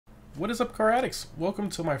What is up, car addicts? Welcome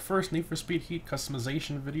to my first Need for Speed Heat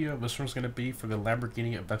customization video. This one's going to be for the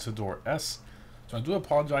Lamborghini Aventador S. So I do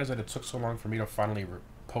apologize that it took so long for me to finally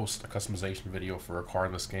post a customization video for a car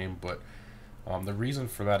in this game, but the reason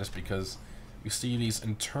for that is because you see these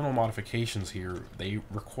internal modifications here. They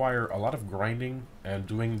require a lot of grinding and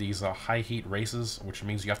doing these high heat races, which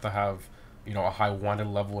means you have to have, you know, a high wanted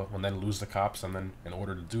level and then lose the cops, and then in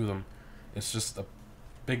order to do them, it's just a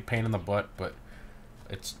big pain in the butt. But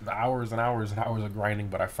it's hours and hours and hours of grinding,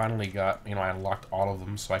 but I finally got, I unlocked all of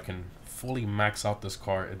them, so I can fully max out this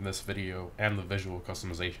car in this video and the visual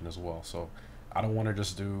customization as well. So I don't want to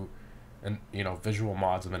just do, visual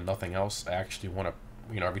mods and then nothing else. I actually want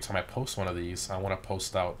to, every time I post one of these, I want to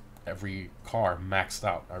post out every car maxed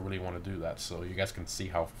out. I really want to do that so you guys can see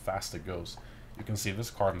how fast it goes. You can see this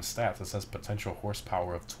car in the stats. It says potential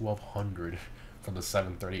horsepower of 1200 from the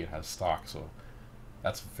 730 it has stock, so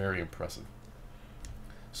that's very impressive.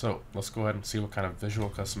 So let's go ahead and see what kind of visual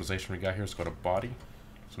customization we got here. Let's go to body.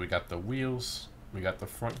 So we got the wheels, we got the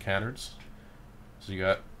front canards. So you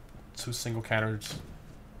got two single canards,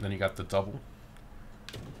 then you got the double.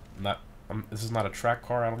 This is not a track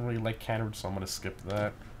car. I don't really like canards, so I'm going to skip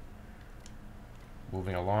that.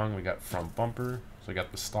 Moving along, we got front bumper. So we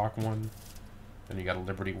got the stock one, then you got a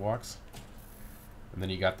Liberty Walks, and then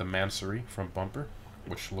you got the Mansory front bumper,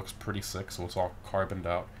 which looks pretty sick. So it's all carboned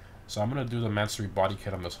out. So I'm going to do the Mansory body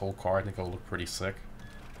kit on this whole car. I think it'll look pretty sick.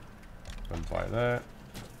 Gonna buy that.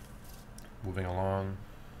 Moving along.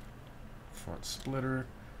 Front splitter.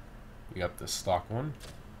 You got the stock one.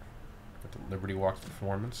 Got the Liberty Walks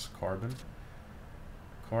Performance. Carbon.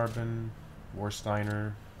 Carbon.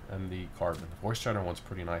 Warsteiner. And the carbon. The Warsteiner one's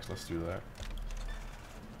pretty nice. Let's do that.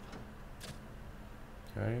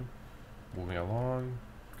 Okay. Moving along.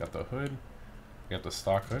 Got the hood. You got the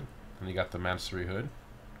stock hood. And you got the Mansory hood.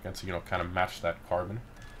 To, kind of match that carbon.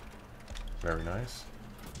 Very nice.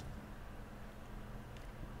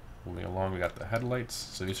 Moving along, we got the headlights.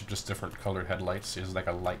 So these are just different colored headlights. This is like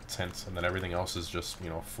a light tint, and then everything else is just,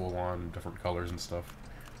 full on different colors and stuff.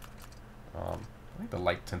 I think the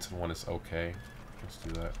light tinted one is okay. Let's do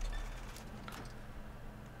that.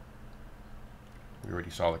 We already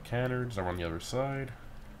saw the canards. They're on the other side.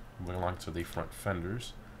 Moving along to the front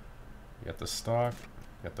fenders. You got the stock.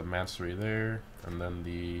 Got the Mansory there, and then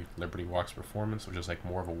the Liberty Walks Performance, which is like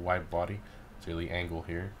more of a wide body. So the angle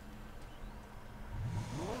here.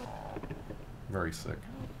 Very sick.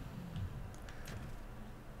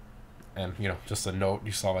 And just a note,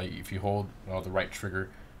 you saw that if you hold the right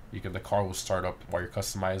trigger, the car will start up while you're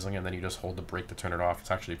customizing, and then you just hold the brake to turn it off.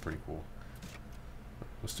 It's actually pretty cool.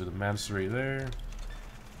 Let's do the Mansory there.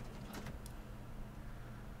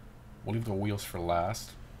 We'll leave the wheels for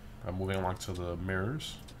last. Moving along to the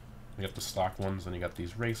mirrors. You got the stock ones, and you got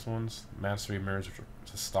these race ones. Mansory mirrors, which are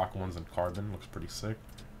the stock ones in carbon. Looks pretty sick.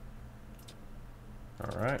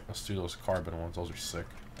 Alright, let's do those carbon ones. Those are sick.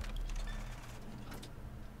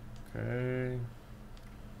 Okay.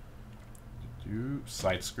 Do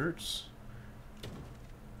side skirts.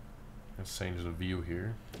 Let's change the view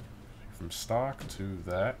here. From stock to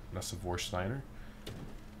that. That's the Warsteiner.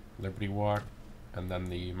 Liberty Walk. And then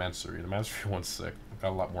the Mansory. The Mansory one's sick. Got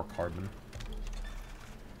a lot more carbon.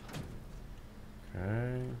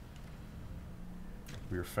 Okay.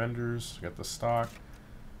 Rear fenders. We got the stock.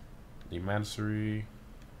 The Mansory.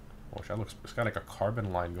 Oh, that looks. It's got like a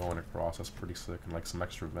carbon line going across. That's pretty sick. And like some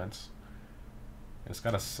extra vents. And it's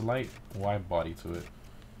got a slight wide body to it.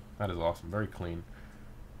 That is awesome. Very clean.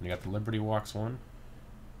 And you got the Liberty Walks one.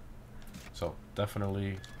 So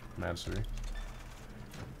definitely Mansory.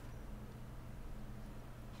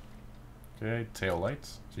 Okay, tail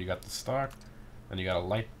lights. So you got the stock, then you got a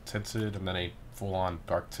light tinted, and then a full-on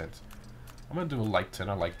dark tint. I'm gonna do a light tint.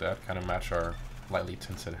 I like that. Kind of match our lightly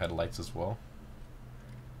tinted headlights as well.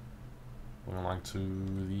 Going along to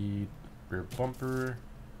the rear bumper.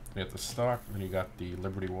 You got the stock, then you got the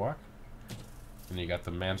Liberty Walk, and you got the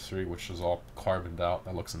Mansory, which is all carboned out.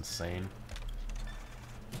 That looks insane.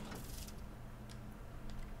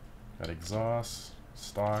 Got exhaust,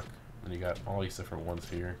 stock, and you got all these different ones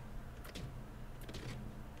here.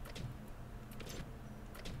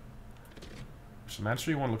 The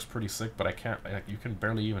Mansory one looks pretty sick, but you can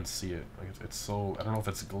barely even see it. Like it's so, I don't know if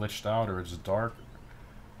it's glitched out or it's dark,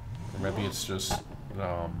 or maybe it's just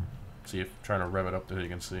see if trying to rev it up there, you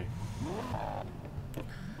can see. You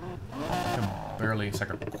can barely. It's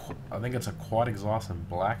like I think it's a quad exhaust in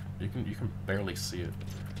black. You can barely see it.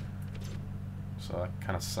 So that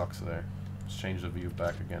kind of sucks there. Let's change the view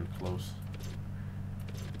back again, close.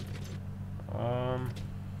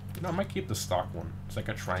 No, I might keep the stock one. It's like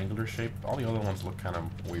a triangular shape. All the other ones look kind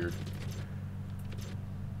of weird.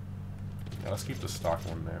 Yeah, let's keep the stock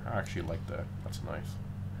one there. I actually like that. That's nice.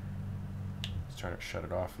 Let's try to shut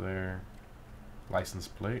it off there. License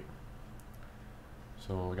plate.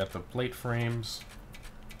 So we got the plate frames.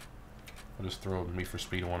 I'll just throw Need for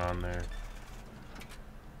Speed one on there.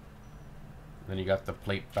 Then you got the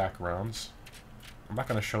plate backgrounds. I'm not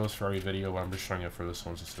going to show this for every video, but I'm just showing it for this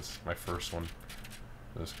one since it's my first one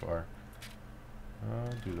for this car.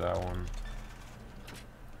 I'll do that one.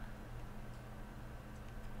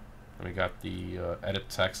 And we got the edit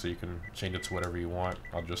text, so you can change it to whatever you want.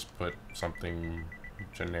 I'll just put something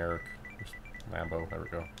generic. Just Lambo, there we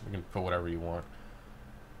go. You can put whatever you want.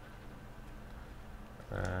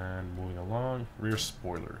 And moving along, rear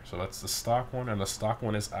spoiler. So that's the stock one, and the stock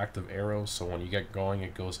one is active arrow, so when you get going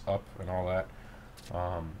it goes up and all that.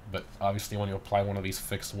 But obviously when you apply one of these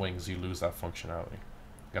fixed wings, you lose that functionality.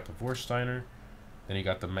 You got the Vorsteiner, then you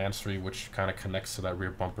got the Mansory, which kind of connects to that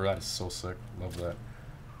rear bumper. That is so sick, love that.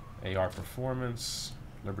 AR Performance,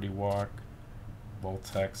 Liberty Walk,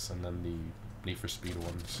 Voltex, and then the Need for Speed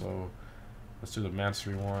one. So let's do the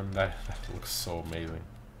Mansory one. That looks so amazing.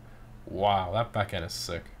 Wow, that back end is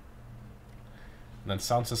sick. And then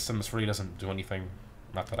sound system, this really doesn't do anything,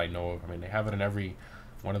 not that I know of. I mean, they have it in every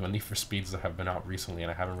one of the Need for Speeds that have been out recently,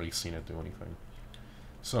 and I haven't really seen it do anything.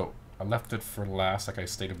 So I left it for last, like I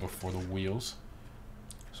stated before, the wheels.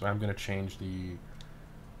 So I'm gonna change the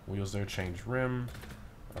wheels there, change rim.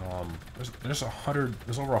 There's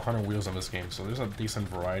over 100 wheels in this game, so there's a decent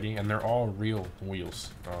variety, and they're all real wheels.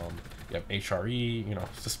 You have HRE, you know,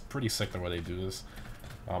 it's just pretty sick the way they do this.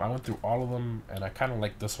 I went through all of them, and I kind of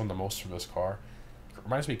like this one the most for this car. It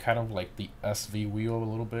reminds me kind of like the SV wheel a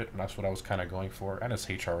little bit, and that's what I was kind of going for. And it's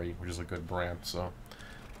HRE, which is a good brand, so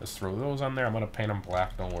let's throw those on there. I'm going to paint them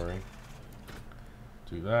black, don't worry.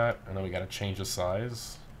 Do that, and then we got to change the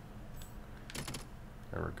size.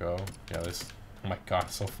 There we go. Yeah, this, oh my god,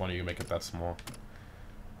 it's so funny you make it that small.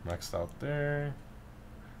 Maxed out there.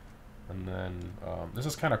 And then this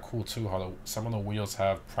is kind of cool too, how some of the wheels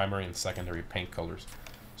have primary and secondary paint colors.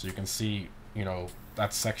 So you can see, you know,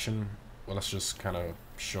 that section. Well, let's just kind of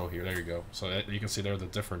show here. There you go. So you can see there's the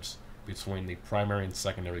difference between the primary and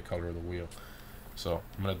secondary color of the wheel. So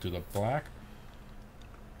I'm going to do the black.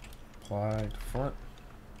 Apply to front.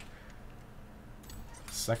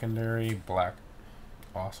 Secondary black.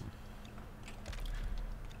 Awesome.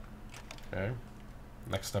 Okay.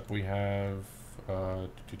 Next up we have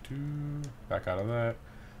back out of that.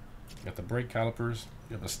 You got the brake calipers.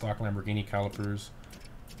 You have the stock Lamborghini calipers.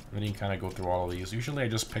 And then you can kind of go through all of these. Usually I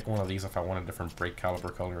just pick one of these if I want a different brake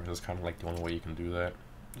caliper color. It's kind of like the only way you can do that.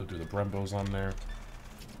 You'll do the Brembos on there.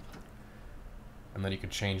 And then you can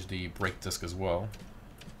change the brake disc as well.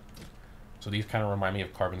 So these kind of remind me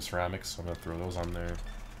of carbon ceramics, so I'm going to throw those on there.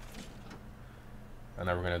 And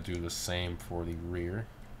then we're going to do the same for the rear.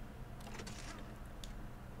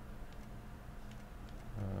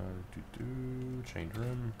 Change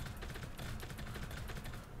rim.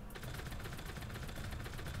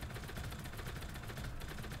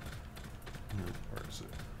 Where is it?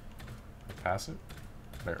 I pass it?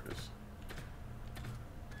 There it is.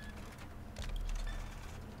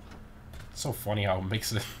 It's so funny how it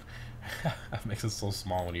makes it it makes it so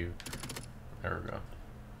small when you. There we go.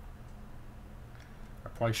 I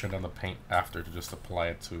probably should have done the paint after to just apply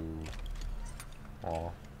it to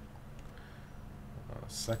all.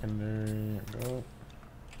 Secondary, go.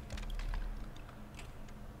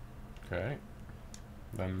 Okay.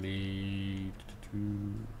 Then the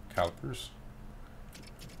two calipers.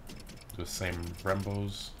 Do the same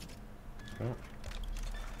Brembos. Go.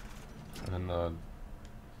 And then the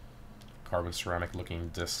carbon ceramic looking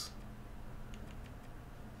disc.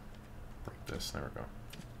 Break this, there we go.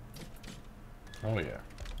 Oh yeah.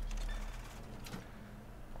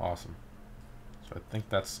 Awesome. So I think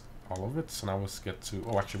that's all of it. So now let's get to,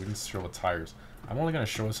 oh actually we didn't show the tires. I'm only going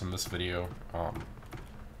to show this in this video. You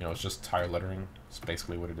know, it's just tire lettering. It's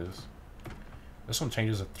basically what it is. This one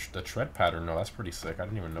changes the tread pattern. No, that's pretty sick. I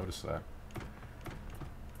didn't even notice that.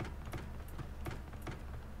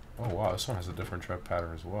 Oh wow, this one has a different tread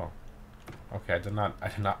pattern as well. Okay, I did not,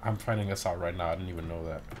 I'm finding this out right now. I didn't even know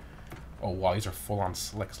that. Oh wow, these are full on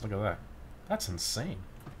slicks. Look at that. That's insane.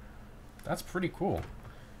 That's pretty cool.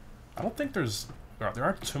 I don't think there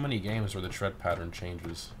aren't too many games where the tread pattern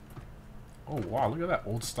changes. Oh wow, look at that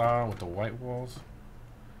old style with the white walls.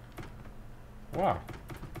 Wow,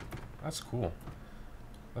 that's cool.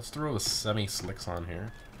 Let's throw the semi-slicks on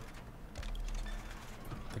here.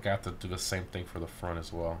 I think I have to do the same thing for the front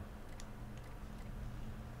as well.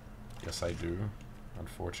 Yes, I do,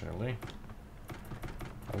 unfortunately.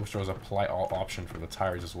 I wish there was a apply all option for the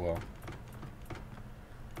tires as well.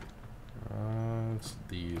 It's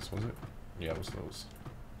these, was it? Yeah, it was those.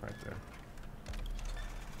 Right there.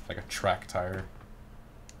 Like a track tire.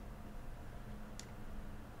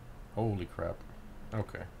 Holy crap.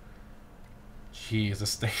 Okay. Jeez,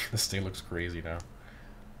 this thing looks crazy now.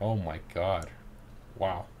 Oh my god.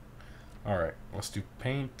 Wow. Alright, let's do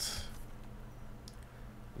paint.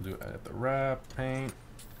 We'll do the wrap, paint.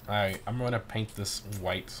 I'm gonna paint this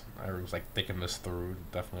white. I was like thinking this through.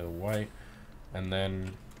 Definitely the white. And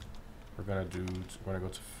then we're gonna go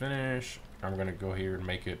to finish. I'm gonna go here and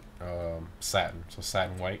make it satin. So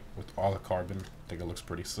satin white with all the carbon. I think it looks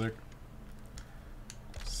pretty sick.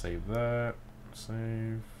 Save that.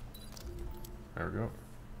 Save. There we go.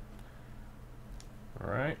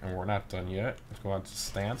 Alright, and we're not done yet. Let's go on to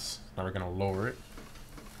stance. Now we're gonna lower it.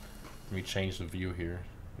 Let me change the view here.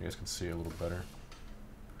 You guys can see it a little better.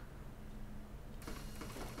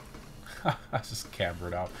 I just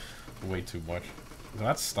cambered out way too much. So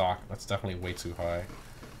that's stock. That's definitely way too high.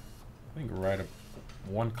 I think right up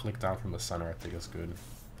one click down from the center, I think is good. And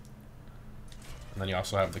then you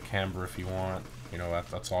also have the camber if you want. You know,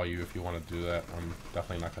 that's all you if you want to do that. I'm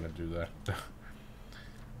definitely not going to do that.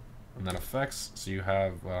 And then effects. So you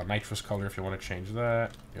have nitrous color if you want to change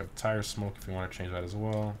that. You have tire smoke if you want to change that as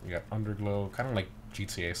well. You got underglow, kind of like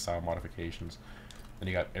GTA style modifications. Then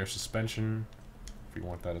you got air suspension if you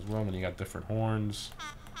want that as well. And then you got different horns.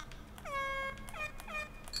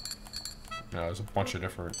 No, there's a bunch of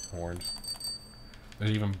different horns.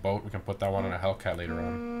 There's even boat. We can put that one on a Hellcat later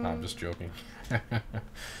on. No, I'm just joking.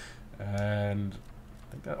 And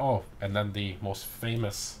I think that. Oh, and then the most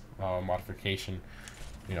famous modification,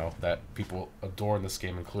 you know, that people adore in this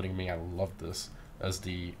game, including me. I love this. As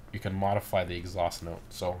you can modify the exhaust note.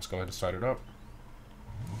 So let's go ahead and start it up.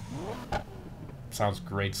 Sounds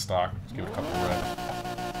great stock. Let's give it a couple of revs.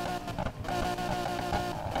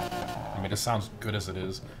 I mean, it sounds good as it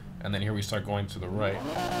is. And then here we start going to the right.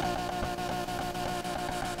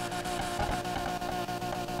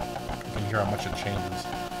 You can hear how much it changes.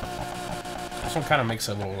 This one kind of makes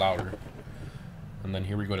it a little louder. And then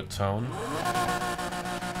here we go to tone. You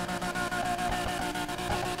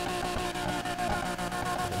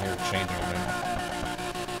can hear it changing a bit.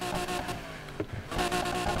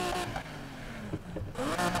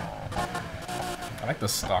 I like the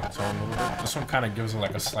stock tone a little bit. This one kind of gives it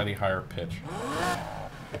like a slightly higher pitch.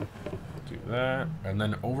 Do that. And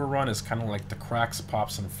then overrun is kind of like the cracks,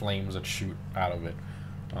 pops, and flames that shoot out of it.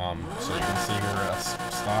 So you can see here that's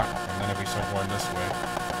stock, and then if we start going this way,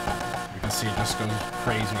 you can see it just goes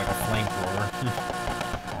crazy like a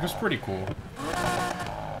flamethrower. It's pretty cool.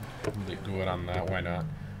 Do it on that, why not?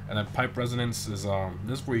 And then pipe resonance is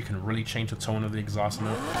this is where you can really change the tone of the exhaust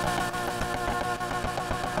note.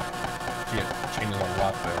 See, it changes a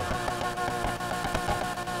lot there.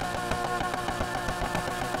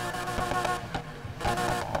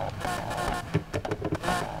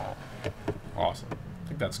 Awesome. I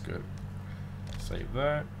think that's good. Save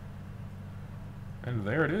that. And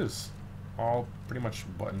there it is. All pretty much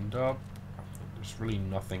buttoned up. There's really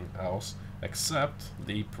nothing else except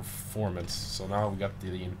the performance. So now we got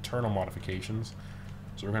the internal modifications.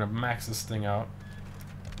 So we're going to max this thing out.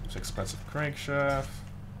 It's expensive crankshaft.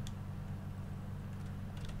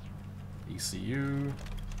 ECU.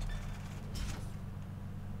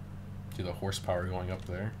 See the horsepower going up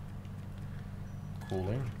there.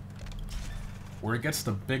 Cooling. Where it gets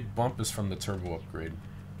the big bump is from the turbo upgrade.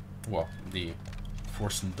 Well, the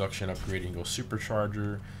forced induction upgrade. You can go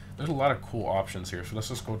supercharger. There's a lot of cool options here. So let's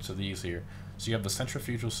just go to these here. So you have the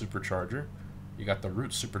centrifugal supercharger. You got the root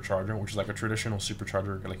supercharger, which is like a traditional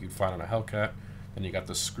supercharger like you'd find on a Hellcat. Then you got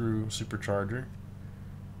the screw supercharger.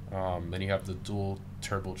 Then you have the dual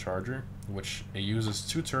turbocharger, which it uses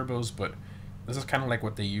 2 turbos, but this is kind of like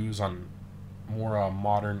what they use on more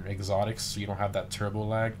modern exotics, so you don't have that turbo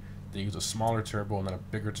lag. They use a smaller turbo and then a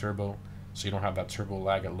bigger turbo, so you don't have that turbo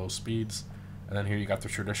lag at low speeds. And then here you got the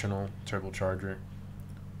traditional turbocharger,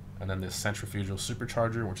 and then this centrifugal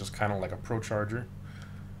supercharger, which is kind of like a pro charger.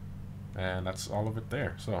 And that's all of it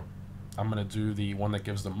there. So I'm gonna do the one that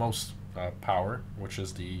gives the most power, which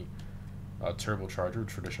is the turbocharger,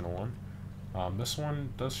 traditional one. This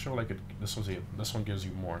one does show like this one gives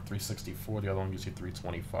you more, 364. The other one gives you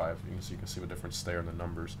 325. You can see the difference there in the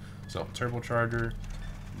numbers. So turbocharger,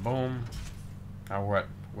 boom. Now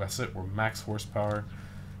that's it. We're max horsepower.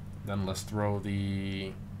 Then let's throw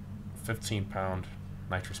the 15-pound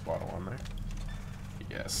nitrous bottle on there.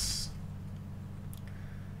 Yes.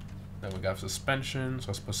 Then we got suspension. So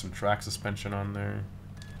let's put some track suspension on there.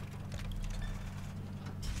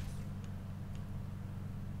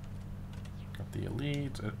 The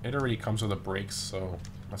Elite. It already comes with the brakes, so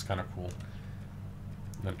that's kind of cool.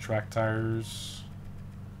 And then track tires.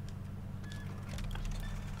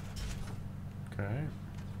 Okay.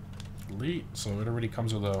 Elite. So it already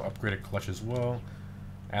comes with a upgraded clutch as well,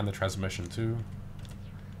 and the transmission too.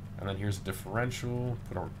 And then here's the differential.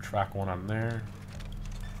 Put a track one on there.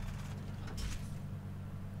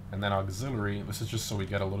 And then auxiliary. This is just so we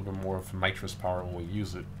get a little bit more of nitrous power when we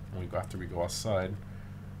use it. After we go outside.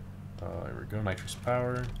 There we go. Nitrous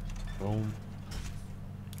power. Boom.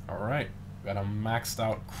 All right. Got a maxed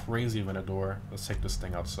out crazy Aventador. Let's take this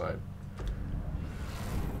thing outside.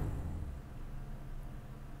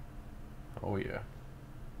 Oh yeah.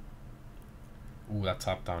 Ooh, that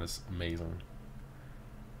top down is amazing.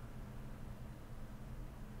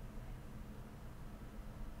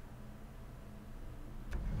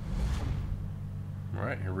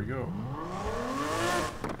 Alright, here we go.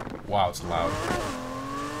 Wow, it's loud.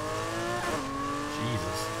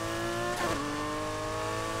 Jesus.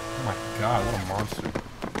 Oh my god, what a monster.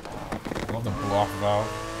 I love the blow-off valve.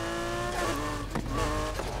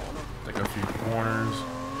 Take a few corners.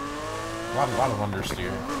 A lot of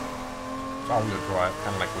understeer. It's all-wheel drive,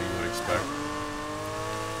 kind of like what you would expect.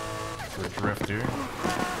 For a drift here.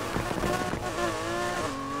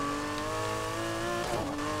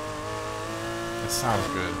 It sounds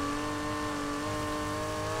good.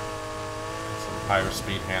 Some higher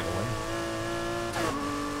speed handling.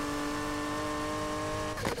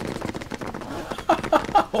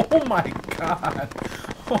 Oh my god!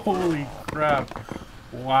 Holy crap!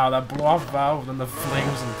 Wow, that blow-off valve, then the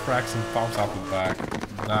flames and cracks and pops out the back.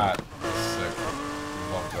 That is sick.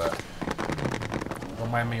 Love that.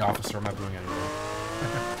 Don't mind me, officer. I'm not doing anything.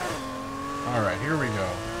 Alright, here we go.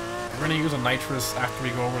 We're gonna use a nitrous after we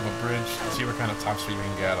go over the bridge and see what kind of top speed we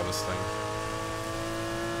can get out of this thing.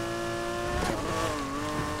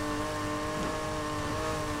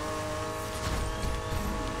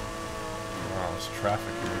 Wow, there's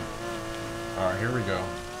traffic here. Alright, here we go.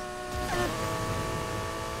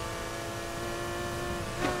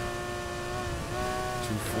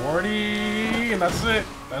 $240, and that's it.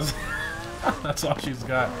 That's all she's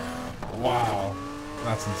got. Wow,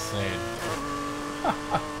 that's insane.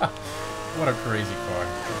 What a crazy car.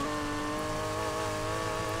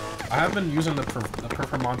 I have been using the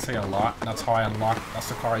Performante a lot. That's how I unlock. That's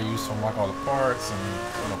the car I use to unlock all the parts and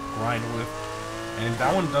grind with. And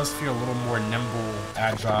that one does feel a little more nimble,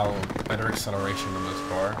 agile, better acceleration than this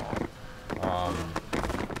car.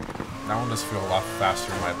 That one does feel a lot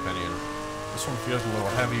faster in my opinion. This one feels a little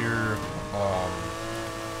heavier, a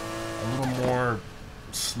little more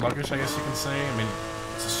sluggish, I guess you can say. I mean,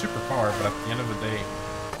 it's a super car, but at the end of the day,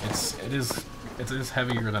 it is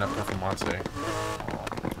heavier than a Performante.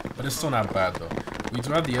 But it's still not bad though. We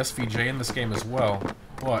do have the SVJ in this game as well,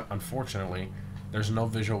 but unfortunately, there's no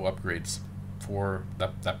visual upgrades for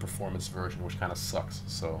that performance version, which kind of sucks.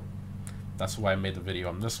 So that's why I made the video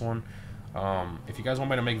on this one. If you guys want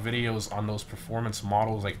me to make videos on those performance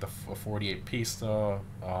models like the 48 Pista,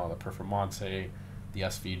 the Performante, the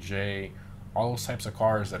SVJ, all those types of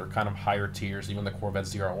cars that are kind of higher tiers, even the Corvette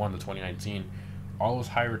ZR1, the 2019, all those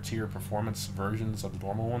higher tier performance versions of the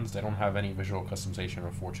normal ones, they don't have any visual customization,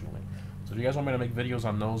 unfortunately. So if you guys want me to make videos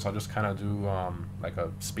on those, I'll just kind of do like a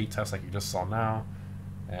speed test like you just saw now,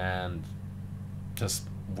 and just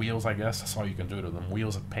wheels, I guess. That's all you can do to them.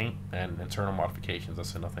 Wheels of paint and internal modifications.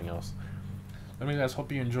 That's it, nothing else. Anyway, guys,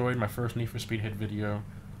 hope you enjoyed my first Need for Speed hit video.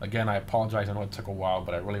 Again, I apologize. I know it took a while,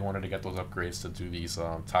 but I really wanted to get those upgrades to do these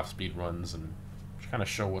top speed runs and just kind of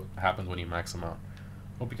show what happens when you max them out.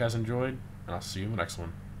 Hope you guys enjoyed, and I'll see you in the next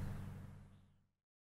one.